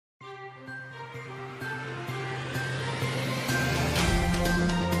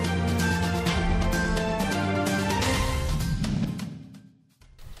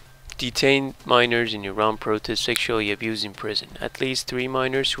Detained minors in Iran protest sexually abused in prison. At least 3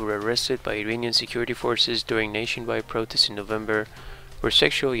 minors who were arrested by Iranian security forces during nationwide protests in November were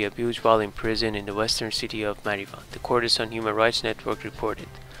sexually abused while in prison in the western city of Marivan, the Kurdistan Human Rights Network reported.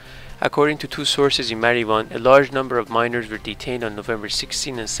 According to 2 sources in Marivan, a large number of minors were detained on November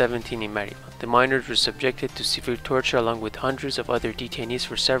 16 and 17 in Marivan. The minors were subjected to severe torture along with hundreds of other detainees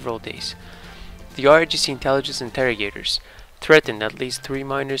for several days. The IRGC Intelligence interrogators threatened at least 3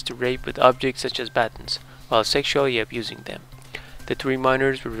 minors to rape with objects such as batons, while sexually abusing them. The 3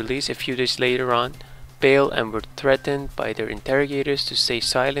 minors were released a few days later on bail and were threatened by their interrogators to stay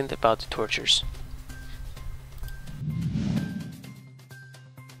silent about the tortures.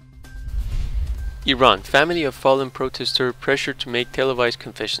 Iran. Family of fallen protester pressured to make televised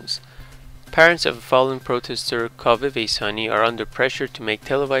confessions. Parents of a fallen protester, Kaveh Veysani, are under pressure to make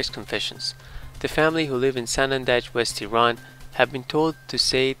televised confessions. The family, who live in Sanandaj, West Iran, have been told to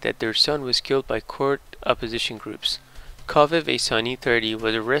say that their son was killed by Kurd opposition groups. Kaveh Veysani, 30,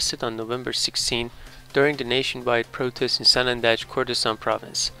 was arrested on November 16 during the nationwide protests in Sanandaj, Kurdistan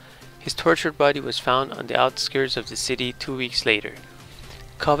province. His tortured body was found on the outskirts of the city 2 weeks later.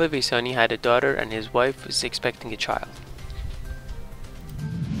 Kaveh Veysani had a daughter and his wife was expecting a child.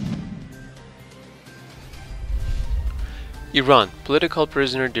 Iran. Political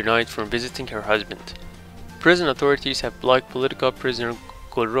prisoner denied from visiting her husband. Prison authorities have blocked political prisoner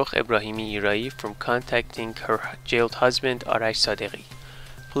Golrukh Ebrahimi-Irai from contacting her jailed husband Arash Sadeghi.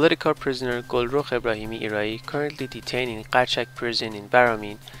 Political prisoner Golrukh Ebrahimi-Irai, currently detained in Qarchak prison in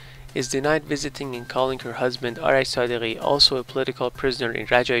Baramin, is denied visiting and calling her husband Arash Sadeghi, also a political prisoner in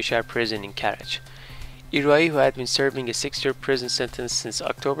Rajaishar prison in Karaj. Irai, who had been serving a 6-year prison sentence since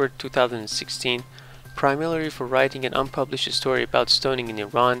October 2016, primarily for writing an unpublished story about stoning in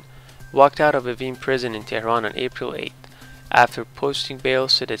Iran, walked out of Evin prison in Tehran on April 8 after posting bail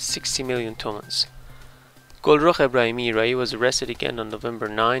set at 60 million tomans. Golrukh Ebrahimi-Irai was arrested again on November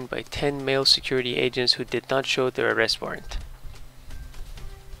 9 by 10 male security agents who did not show their arrest warrant.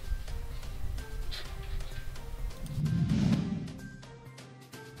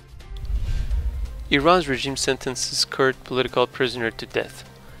 Iran's regime sentences Kurd political prisoner to death.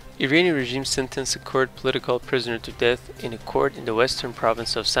 Iranian regime sentenced a Kurd political prisoner to death in a court in the western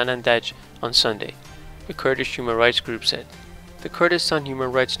province of Sanandaj on Sunday, a Kurdish human rights group said. The Kurdistan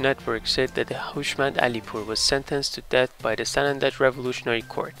Human Rights Network said that Houshmand Alipur was sentenced to death by the Sanandaj Revolutionary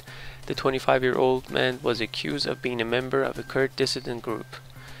Court. The 25-year-old man was accused of being a member of a Kurd dissident group.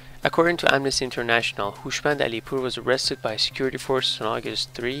 According to Amnesty International, Houshmand Alipur was arrested by security forces on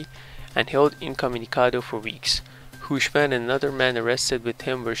August 3 and held incommunicado for weeks. Houshmand and another man arrested with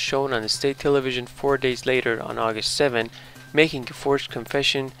him were shown on the state television 4 days later on August 7, making a forced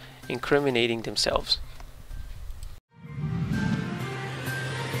confession incriminating themselves.